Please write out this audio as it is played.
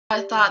I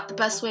thought the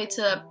best way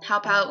to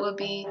help out would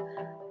be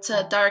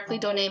to directly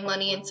donate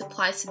money and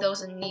supplies to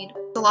those in need.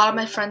 A lot of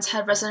my friends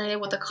had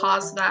resonated with the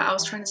cause that I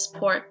was trying to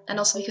support, and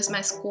also because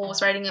my school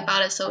was writing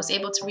about it, so I was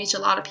able to reach a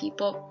lot of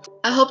people.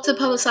 I hope to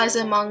publicize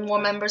it among more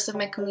members of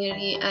my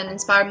community and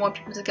inspire more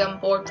people to get on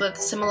board with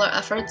similar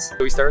efforts.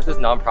 We started this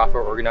nonprofit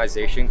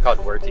organization called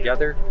We're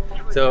Together.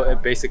 So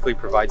it basically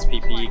provides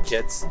PPE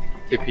kits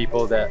to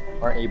people that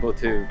aren't able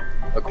to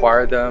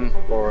acquire them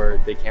or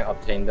they can't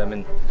obtain them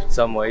in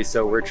some way.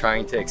 So we're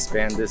trying to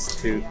expand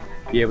this to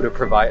be able to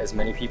provide as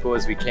many people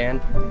as we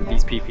can with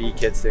these PPE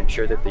kits to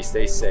ensure that they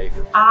stay safe.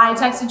 I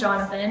texted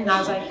Jonathan and I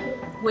was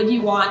like, would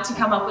you want to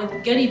come up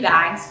with goodie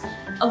bags?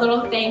 A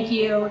little thank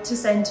you to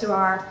send to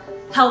our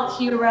health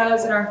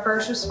heroes and our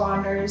first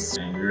responders.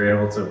 And we were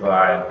able to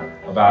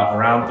provide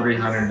around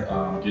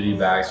 300 goodie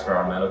bags for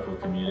our medical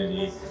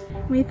community.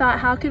 We thought,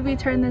 how could we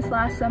turn this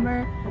last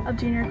summer of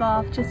junior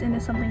golf just into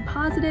something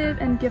positive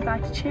and give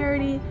back to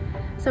charity?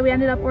 So we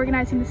ended up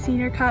organizing the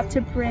Senior Cup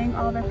to bring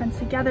all of our friends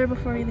together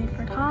before we leave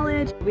for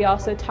college. We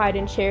also tied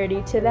in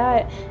charity to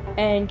that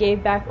and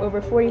gave back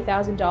over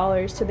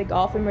 $40,000 to the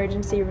Golf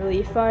Emergency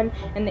Relief Fund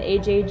and the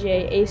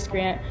AJGA ACE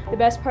grant. The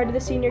best part of the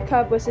Senior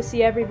Cup was to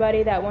see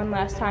everybody that one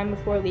last time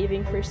before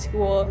leaving for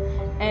school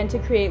and to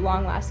create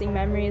long-lasting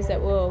memories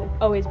that will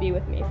always be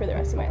with me for the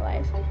rest of my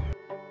life.